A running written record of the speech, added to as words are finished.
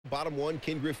Bottom one,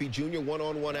 Ken Griffey Jr., 1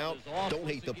 on, 1 out. Don't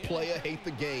hate the player, hate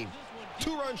the game.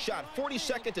 Two-run shot,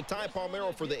 42nd to Ty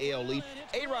Palmero for the AL lead.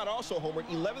 A-Rod also homered,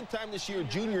 11th time this year.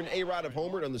 Junior and A-Rod have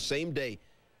homered on the same day.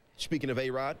 Speaking of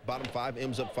A-Rod, bottom five,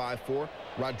 M's up 5-4.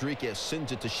 Rodriguez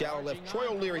sends it to shallow left. Troy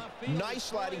O'Leary, nice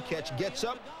sliding catch, gets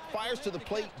up, fires to the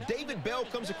plate. David Bell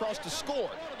comes across to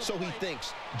score, so he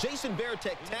thinks. Jason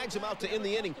Varitek tags him out to end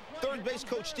the inning. Third base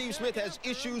coach Steve Smith has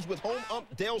issues with home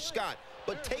ump Dale Scott.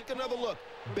 But take another look.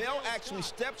 Bell actually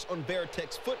steps on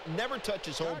Varitek's foot, never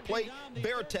touches home plate.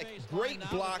 Varitek, great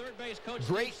block,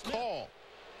 great call.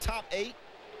 Top 8,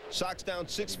 Sox down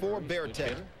 6-4,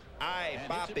 Varitek. Aye,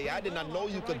 Papi, I did not know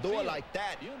you could do it like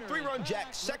that. Three-run jack,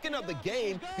 second of the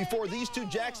game. Before these two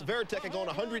jacks, Varitek had gone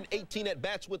 118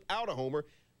 at-bats without a homer.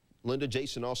 Linda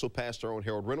Jason also passed her own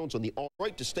Harold Reynolds on the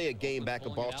all-right to stay a game back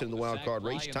of Boston in the wild card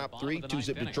race. Top 3,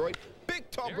 2-zip Detroit. Big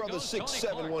tall brother,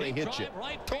 6'7", want to hit you.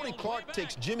 Tony Clark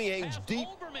takes Jimmy Haynes deep,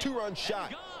 two-run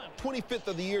shot. 25th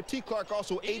of the year. T. Clark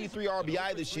also 83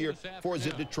 RBI this year for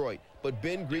Zip Detroit. But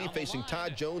Ben Grieve facing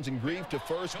Todd Jones and Grieve to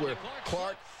first, where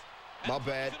Clark, my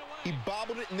bad, he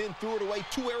bobbled it and then threw it away.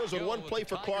 2 errors on 1 play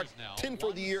for Clark. 10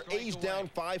 for the year. A's down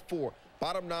 5-4.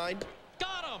 Bottom 9.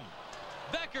 Got him.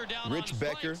 Becker down. Rich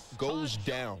Becker goes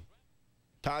down.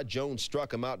 Todd Jones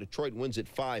struck him out. Detroit wins it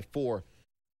 5-4.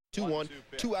 2-1.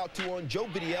 2 out, 2 on. Joe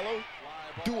Vitiello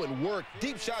doing work.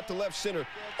 Deep shot to left center.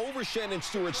 Over Shannon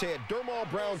Stewart's head. Dermal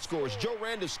Brown scores. Joe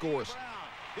Randa scores.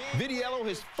 Vitiello,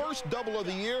 his first double of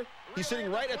the year. He's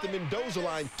sitting right at the Mendoza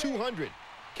line. 200.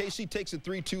 KC takes a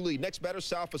 3-2 lead. Next batter,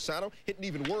 Sal Fasano, hitting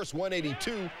even worse,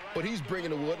 182, but he's bringing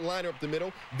the wood. Liner up the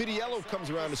middle. Vitiello comes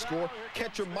around to score.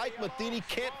 Catcher Mike Matheny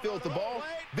can't field the ball.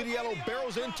 Vitiello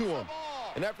barrels into him.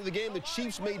 And after the game, the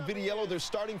Chiefs made Vitiello their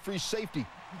starting free safety.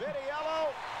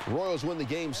 Royals win the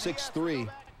game 6-3.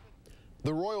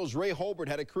 The Royals' Ray Holbert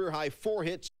had a career-high 4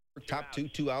 hits. Top 2,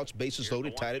 2 outs, bases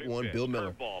loaded, tied at 1, Bill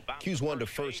Miller. Q's 1 to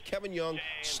first. Kevin Young,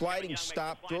 sliding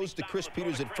stop, throws to Chris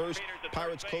Peters at first.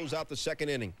 Pirates close out the second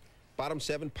inning. Bottom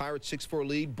 7, Pirates 6-4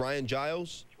 lead. Brian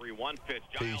Giles. 3-1 pitch.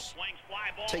 Peace.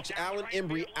 Takes Alan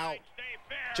Embry out.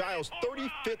 Giles,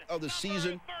 35th of the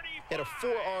season, had a 4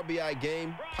 RBI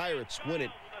game. Pirates win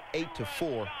it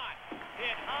 8-4.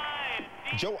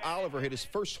 Joe Oliver hit his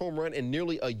first home run in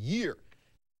nearly a year.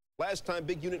 Last time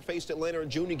Big Unit faced Atlanta in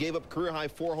June, he gave up career-high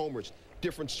 4 homers.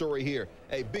 Different story here.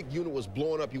 A Big Unit was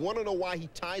blowing up. You want to know why he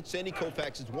tied Sandy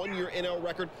Koufax's 1-year NL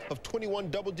record of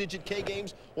 21 double-digit K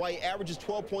games? Why he averages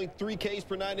 12.3 Ks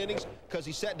per 9 innings? Because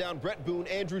he sat down Brett Boone,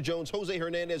 Andrew Jones, Jose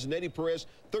Hernandez, and Eddie Perez.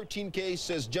 13 Ks,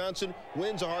 says Johnson.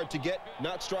 Wins are hard to get,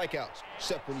 not strikeouts,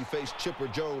 except when you face Chipper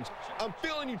Jones. I'm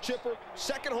feeling you, Chipper.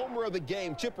 Second homer of the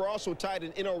game. Chipper also tied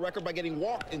an NL record by getting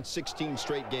walked in 16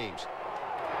 straight games.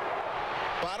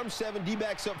 Bottom 7,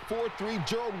 D-backs up 4-3.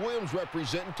 Gerald Williams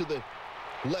representing to the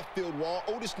left field wall.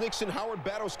 Otis Nixon, Howard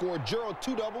Battle scored. Gerald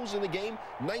 2 doubles in the game,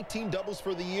 19 doubles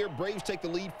for the year. Braves take the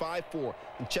lead 5-4.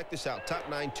 And check this out, top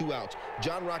 9, 2 outs.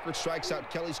 John Rockert strikes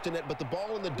out Kelly Stinnett, but the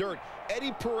ball in the dirt.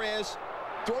 Eddie Perez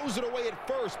throws it away at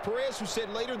first. Perez, who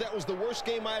said later that was the worst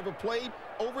game I ever played,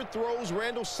 overthrows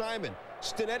Randall Simon.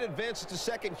 Stinnett advances to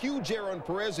second. Huge error on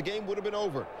Perez. The game would have been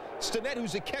over. Stinnett,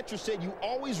 who's a catcher, said you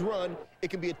always run. It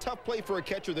can be a tough play for a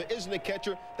catcher. There isn't a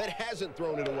catcher that hasn't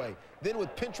thrown it away. Then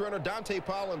with pinch runner Dante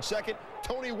Powell on second,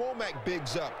 Tony Womack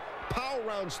bigs up. Powell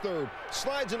rounds third,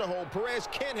 slides in a hole. Perez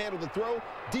can't handle the throw.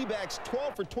 D-backs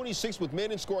 12 for 26 with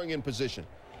men in scoring in position.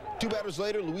 2 batters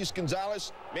later, Luis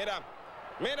Gonzalez. Mira.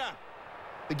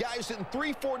 The guy who's hitting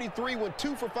 .343, went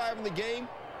 2 for 5 in the game.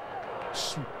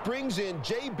 Brings in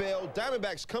Jay Bell.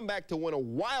 Diamondbacks come back to win a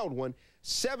wild one,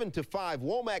 7-5.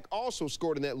 Womack also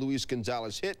scored in that Luis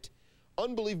Gonzalez hit.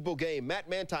 Unbelievable game. Matt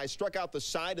Manti struck out the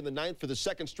side in the 9th for the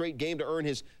 2nd straight game to earn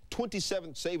his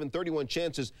 27th save and 31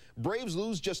 chances. Braves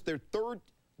lose just their 3rd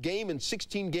game in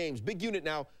 16 games. Big Unit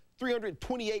now,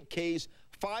 328 Ks,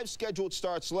 5 scheduled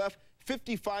starts left,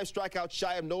 55 strikeouts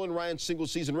shy of Nolan Ryan's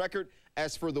single-season record.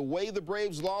 As for the way the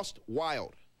Braves lost,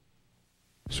 wild.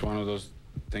 It's one of those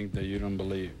things that you don't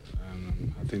believe.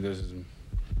 And I think this is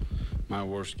my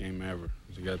worst game ever.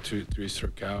 You got 2-3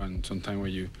 struck out, and sometimes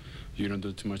when you don't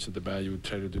do too much at the bat, you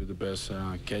try to do the best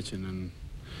catching,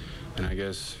 and I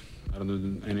guess I don't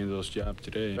do any of those jobs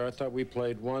today. I thought we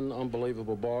played one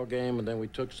unbelievable ball game, and then we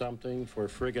took something for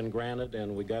friggin' granted,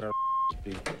 and we got our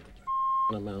beat.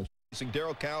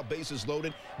 Darryl Cow, bases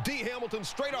loaded. D. Hamilton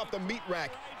straight off the meat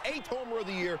rack. 8th homer of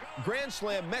the year. Grand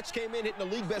slam. Mets came in hitting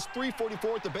the league best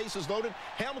 .344 at the bases loaded.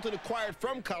 Hamilton, acquired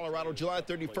from Colorado July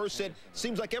 31st, said,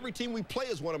 seems like every team we play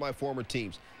is one of my former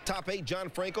teams. Top 8, John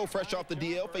Franco, fresh off the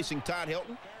DL, facing Todd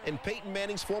Helton. And Peyton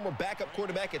Manning's former backup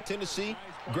quarterback at Tennessee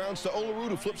grounds to Olerud,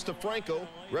 who flips to Franco.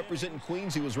 Representing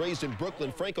Queens, he was raised in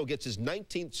Brooklyn. Franco gets his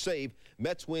 19th save.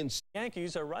 Mets win.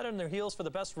 Yankees are right on their heels for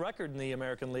the best record in the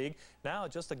American League. Now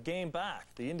just a game back.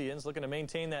 The Indians looking to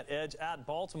maintain that edge at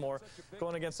Baltimore,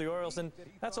 going against the Orioles. And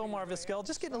that's Omar Vizquel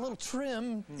just getting a little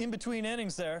trim in between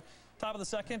innings there. Top of the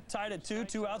second, tied at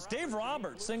 2 outs. Dave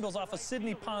Roberts singles off of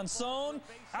Sidney Ponson.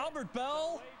 Albert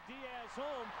Bell.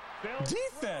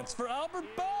 Defense for Albert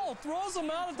Bell. Throws him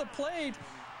out at the plate.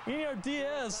 Enyar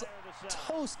Diaz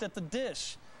toast at the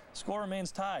dish. Score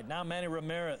remains tied. Now Manny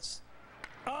Ramirez.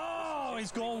 Oh,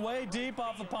 he's going way deep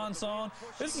off of Ponson.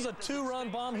 This is a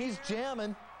 2-run bomb. He's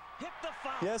jamming.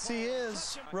 Yes, he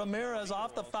is. Ramirez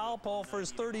off the foul pole for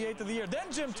his 38th of the year.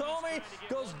 Then Jim Thome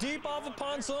goes deep off of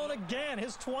Ponson again,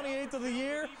 his 28th of the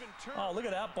year. Oh, look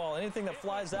at that ball. Anything that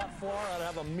flies that far, I'd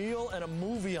have a meal and a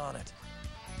movie on it.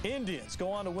 Indians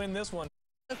go on to win this one.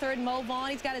 The third, Mo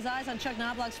Vaughn. He's got his eyes on Chuck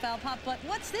Knobloch's foul pop, but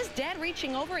what's this? Dad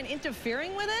reaching over and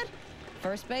interfering with it?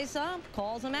 First base up,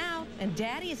 calls him out, and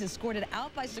Daddy is escorted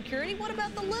out by security. What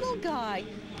about the little guy?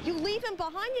 You leave him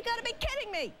behind? You got to be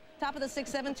kidding me. Top of the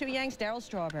 6-7-2 Yanks, Darryl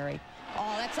Strawberry.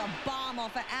 Oh, that's a bomb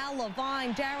off of Al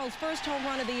Levine. Darryl's first home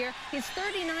run of the year. His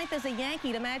 39th as a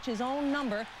Yankee to match his own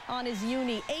number on his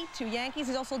uni. 8-2 Yankees.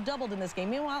 He's also doubled in this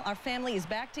game. Meanwhile, our family is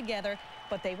back together,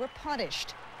 but they were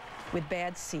punished with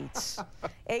bad seats.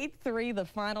 8-3 the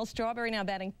final. Strawberry now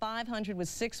batting .500 with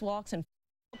 6 walks and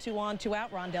 2 on, 2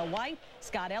 out. Rondell White,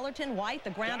 Scott Ellerton, White, the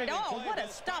grounded. Oh, what a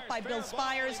stop by Bill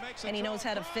Spires, and he knows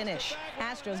how to finish.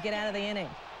 Astros get out of the inning.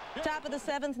 Top of the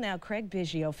 7th now, Craig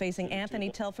Biggio facing Anthony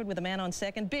Telford with a man on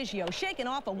second. Biggio shaking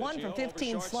off a 1 for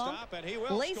 15 slump,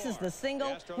 laces the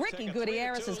single. Ricky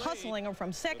Gutierrez is hustling him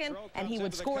from second, and he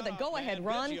would score the go-ahead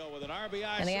run.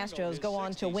 And the Astros go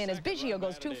on to win as Biggio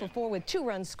goes 2 for 4 with 2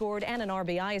 runs scored and an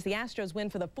RBI as the Astros win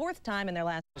for the 4th time in their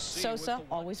last. Sosa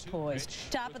always poised.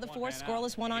 Top of the 4th,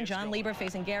 scoreless 1 on John Lieber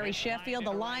facing Gary Sheffield.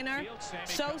 The liner,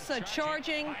 Sosa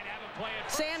charging.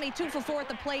 Sammy 2 for 4 at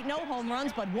the plate, no home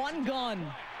runs, but 1 gun.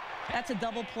 That's a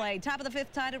double play. Top of the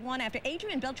 5th, tied at 1 after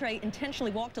Adrian Beltre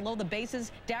intentionally walked to load the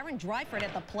bases. Darren Dreifert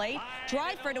at the plate.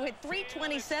 Dreifert who hit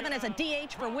 .327 as a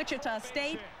DH for Wichita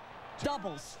State.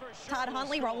 Doubles. Todd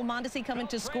Huntley, Raul Mondesi coming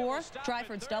to score.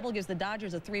 Dreifert's double gives the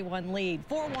Dodgers a 3-1 lead.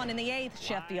 4-1 in the 8th,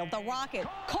 Sheffield. The Rocket.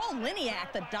 Cole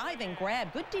Liniak, the diving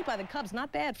grab. Good deep by the Cubs.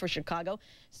 Not bad for Chicago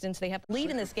since they have to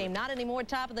lead in this game. Not anymore.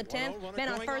 Top of the 10th. Men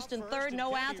on first and third.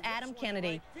 No outs. Adam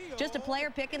Kennedy. Just a player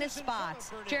picking his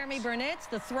spots. Jeremy Burnitz,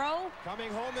 the throw.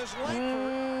 Coming home is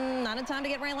Langford. Not in time to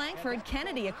get Ray Langford.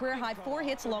 Kennedy, a career-high 4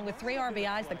 hits along with 3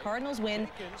 RBIs. The Cardinals win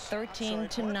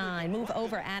 13-9. Move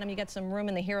over, Adam. You got some room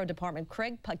in the hero department.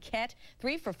 Craig Paquette,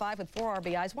 3 for 5 with 4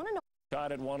 RBIs. Want to know?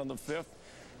 Tied at 1 in the 5th.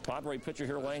 Padre pitcher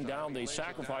here laying down the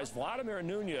sacrifice. Vladimir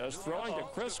Nunez throwing to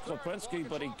Chris Klopinski,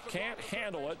 but he can't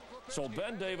handle it. So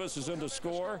Ben Davis is in to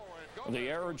score. The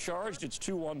error charged. It's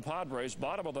 2-1 Padres.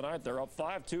 Bottom of the 9th, they're up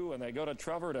 5-2, and they go to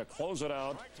Trevor to close it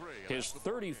out. His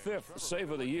 35th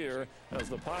save of the year as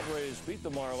the Padres beat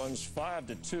the Marlins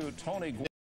 5-2. Tony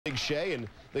Big Shea and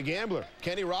the gambler,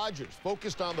 Kenny Rogers,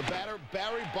 focused on the batter,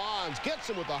 Barry Bonds, gets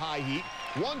him with the high heat.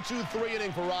 1-2-3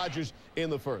 inning for Rogers in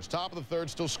the first. Top of the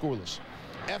 3rd, still scoreless.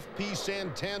 FP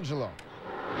Santangelo.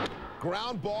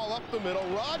 Ground ball up the middle.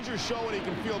 Rogers showing he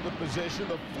can field the position.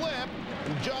 The flip,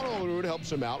 and John Olerud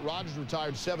helps him out. Rogers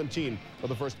retired 17 of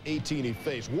the first 18 he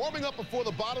faced. Warming up before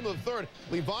the bottom of the 3rd,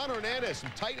 Livan Hernandez,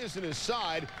 some tightness in his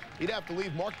side. He'd have to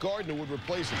leave. Mark Gardner would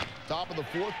replace him. Top of the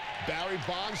 4th, Barry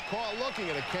Bonds caught looking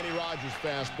at a Kenny Rogers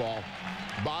fastball.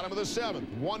 Bottom of the 7th,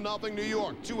 1-0 New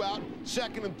York. 2 out,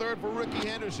 2nd and 3rd for Ricky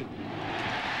Henderson.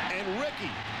 And Ricky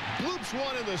bloops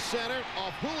one in the center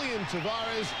off Julian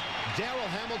Tavares. Darrell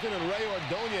Hamilton and Ray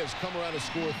Ordonez come around to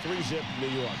score 3-zip New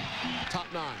York. Top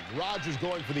 9. Rogers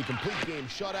going for the complete game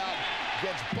shutout.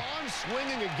 Gets Bonds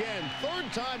swinging again.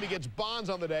 3rd time he gets Bonds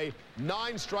on the day.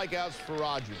 9 strikeouts for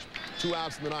Rogers. 2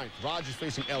 outs in the 9th. Rogers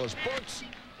facing Ellis Burks.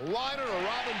 Liner to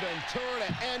Robin Ventura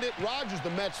to end it. Rogers,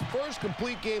 the Mets' first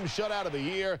complete game shutout of the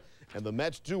year. And the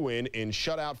Mets do win in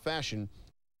shutout fashion.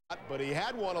 But he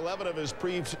had won 11 of his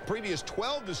previous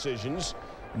 12 decisions.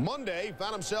 Monday,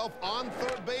 found himself on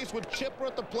 3rd base with Chipper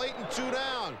at the plate and 2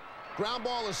 down. Ground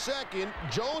ball is 2nd.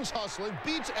 Jones hustling,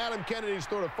 beats Adam Kennedy's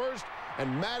throw to 1st,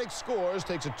 and Maddox scores,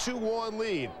 takes a 2-1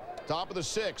 lead. Top of the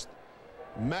 6th.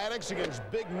 Maddox against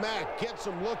Big Mac gets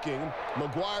him looking.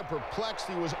 McGuire perplexed.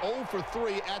 He was 0 for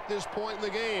 3 at this point in the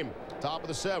game. Top of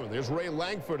the 7th. There's Ray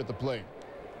Langford at the plate.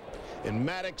 And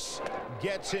Maddox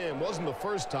gets him. Wasn't the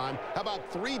first time. How about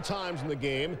 3 times in the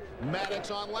game?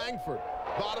 Maddox on Langford.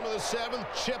 Bottom of the 7th,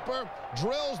 Chipper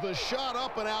drills the shot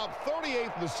up and out.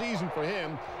 38th of the season for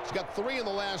him. He's got 3 in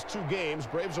the last 2 games.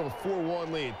 Braves have a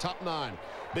 4-1 lead. Top 9.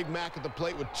 Big Mac at the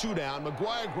plate with 2 down.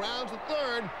 McGuire grounds the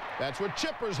 3rd. That's where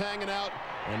Chipper's hanging out.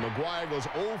 And McGuire goes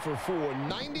 0 for 4.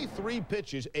 93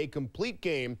 pitches, a complete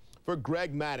game for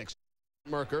Greg Maddux.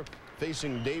 Merker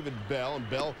facing David Bell, and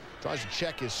Bell tries to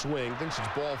check his swing, thinks it's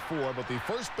ball 4, but the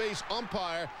first base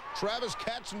umpire, Travis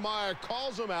Katzenmeyer,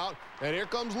 calls him out, and here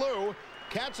comes Lou.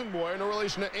 Katzenboy, no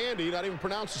relation to Andy, not even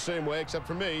pronounced the same way except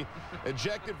for me,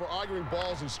 ejected for arguing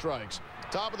balls and strikes.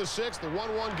 Top of the 6th, the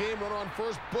 1-1 game runner on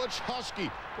first, Butch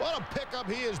Husky. What a pickup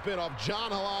he has been off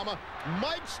John Halama.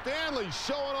 Mike Stanley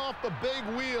showing off the big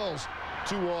wheels.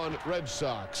 2-1 Red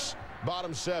Sox.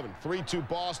 Bottom 7, 3-2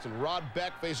 Boston. Rod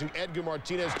Beck facing Edgar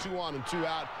Martinez, 2 on and 2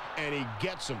 out, and he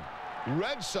gets him.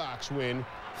 Red Sox win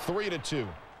 3-2.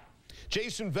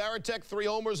 Jason Varitek, 3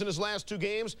 homers in his last 2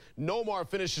 games. Nomar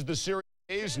finishes the series,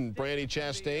 and Brandy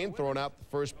Chastain throwing out the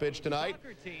first pitch tonight.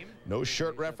 No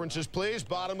shirt references, please.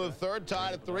 Bottom of the 3rd,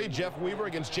 tied at 3. Jeff Weaver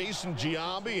against Jason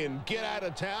Giambi, and get out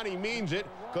of town. He means it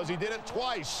because he did it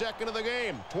twice. 2nd of the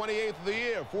game, 28th of the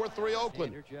year, 4-3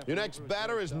 Oakland. Your next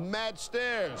batter is Matt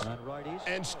Stairs.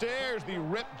 And Stairs, the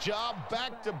rip job,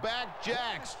 back-to-back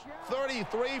jacks.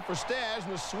 33 for Stairs,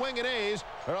 and the swinging A's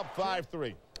are up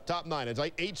 5-3. Top 9. It's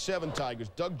like 8-7 Tigers.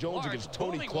 Doug Jones against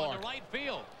Tony Clark.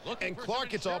 And Clark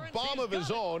gets a bomb of his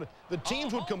own. The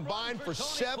teams would combine for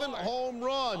 7 home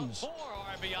runs.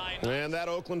 And that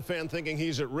Oakland fan thinking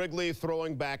he's at Wrigley,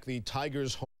 throwing back the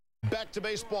Tigers home. Back to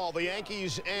baseball, the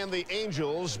Yankees and the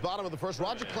Angels. Bottom of the 1st,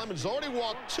 Roger Clemens already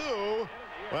walked 2.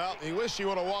 Well, he wished he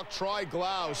would have walked Troy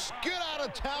Glaus. Get out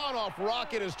of town off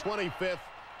Rocket his 25th.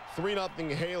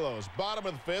 3-0 Halos. Bottom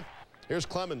of the 5th. Here's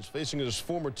Clemens facing his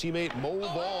former teammate Mo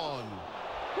Vaughn.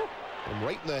 And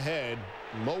right in the head,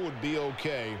 Mo would be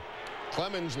okay.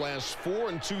 Clemens lasts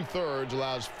 4 2/3,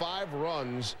 allows 5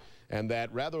 runs, and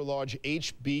that rather large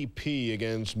HBP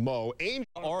against Mo.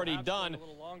 Already done.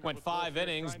 Went 5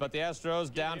 innings, but the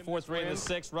Astros down 4-3 in the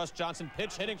 6th. Russ Johnson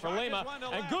pitch hitting for Lima,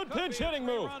 and good pinch hitting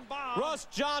move. Russ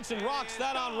Johnson rocks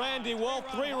that on Randy Wolf.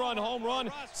 3-run home run.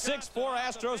 6-4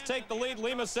 Astros take the lead.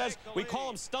 Lima says we call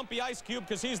him Stumpy Ice Cube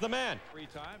because he's the man.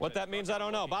 What that means, I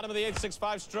don't know. Bottom of the 8th,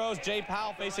 6-5 Stros. Jay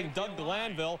Powell facing Doug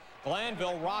Glanville.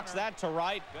 Glanville rocks that to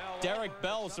right. Derek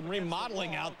Bell, some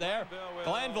remodeling out there.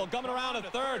 Glanville coming around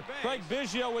at 3rd. Craig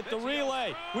Biggio with the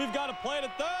relay. We've got a play to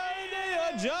 3rd.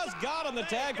 Just got him the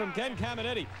tag from Ken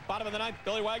Caminiti. Bottom of the 9th,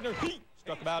 Billy Wagner.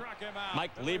 Struck about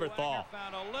Mike Lieberthal.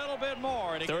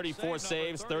 34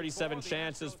 saves, 37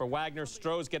 chances for Wagner.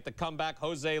 Stros get the comeback.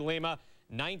 Jose Lima,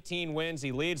 19 wins.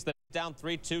 He leads the down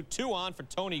 3-2. 2 on for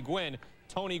Tony Gwynn.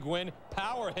 Tony Gwynn,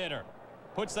 power hitter.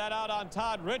 Puts that out on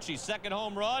Todd Ritchie. 2nd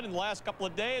home run in the last couple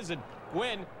of days. And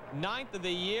Gwynn, 9th of the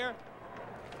year.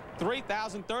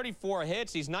 3,034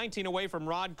 hits. He's 19 away from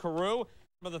Rod Carew.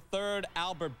 For the 3rd,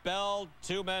 Albert Bell,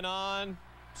 2 men on.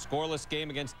 Scoreless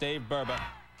game against Dave Burba.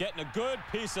 Getting a good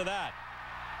piece of that.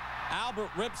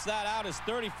 Albert rips that out, his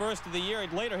 31st of the year.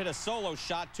 He'd later hit a solo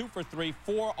shot, 2 for 3,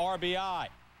 4 RBI.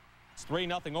 It's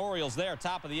 3-0 Orioles there.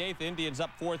 Top of the 8th, Indians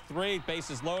up 4-3.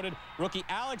 Bases loaded. Rookie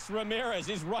Alex Ramirez,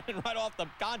 he's running right off the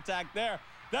contact there.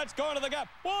 That's going to the gap.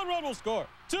 1 run will score.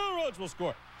 2 runs will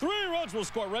score. 3 runs will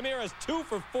score. Ramirez 2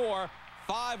 for 4.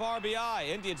 5 RBI.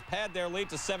 Indians pad their lead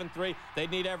to 7-3. They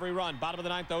need every run. Bottom of the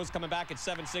 9th, those coming back at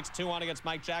 7-6. 2 on against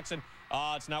Mike Jackson.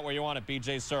 It's not where you want it.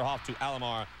 B.J. Surhoff to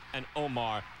Alomar and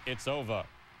Omar. It's over.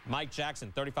 Mike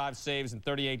Jackson, 35 saves and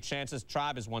 38 chances.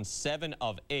 Tribe has won 7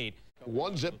 of 8.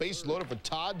 1-zip base loaded for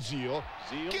Todd Zeal.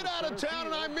 Get out of town,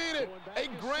 and I mean it. A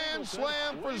grand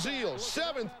slam for Zeal.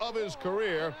 7th of his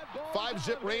career.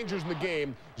 5-zip Rangers in the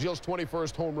game. Zeal's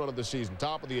 21st home run of the season.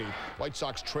 Top of the 8th. White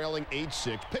Sox trailing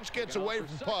 8-6. Pitch gets away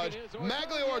from Pudge.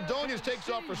 Maglio Ordonez takes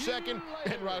off for 2nd,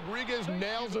 and Rodriguez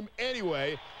nails him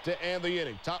anyway to end the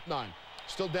inning. Top 9.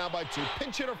 Still down by 2.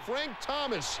 Pinch hitter Frank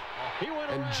Thomas.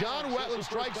 And John Wetland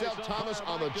strikes out Thomas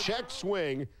on the check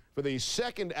swing for the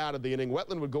 2nd out of the inning.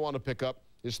 Wetland would go on to pick up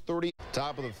his 30th.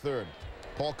 Top of the 3rd.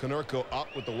 Paul Konerko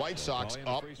up with the White Sox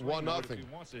up 1-0.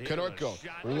 Konerko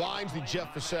lines the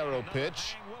Jeff Fassero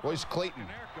pitch. Royce Clayton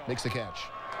makes the catch.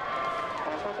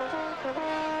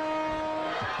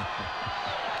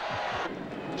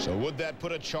 So would that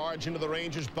put a charge into the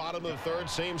Rangers? Bottom of the 3rd,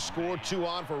 same score, 2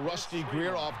 on for Rusty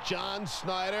Greer off John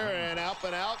Snyder, and out.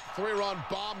 3-run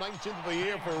bomb, 19th of the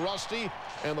year for Rusty,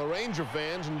 and the Ranger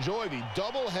fans enjoy the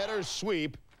doubleheader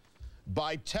sweep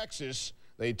by Texas.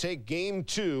 They take game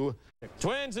 2.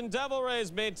 Twins and Devil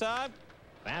Rays meantime.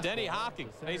 Denny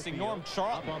Hopkins facing Norm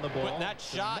Charlton, putting that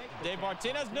shot. Dave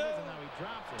Martinez, no.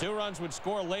 2 runs would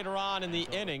score later on in the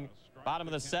inning. Bottom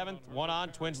of the 7th, 1 on.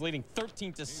 Twins leading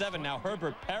 13-7. Now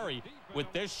Herbert Perry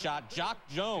with this shot. Jock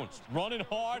Jones running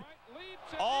hard.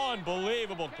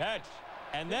 Unbelievable catch.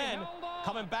 And then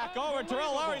coming back over,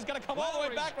 Terrell Lowry's going to come all the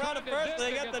way back around to first, and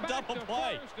they get the double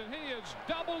play. And he is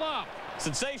doubled up.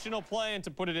 Sensational play, and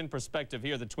to put it in perspective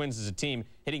here, the Twins as a team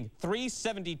hitting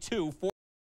 .372.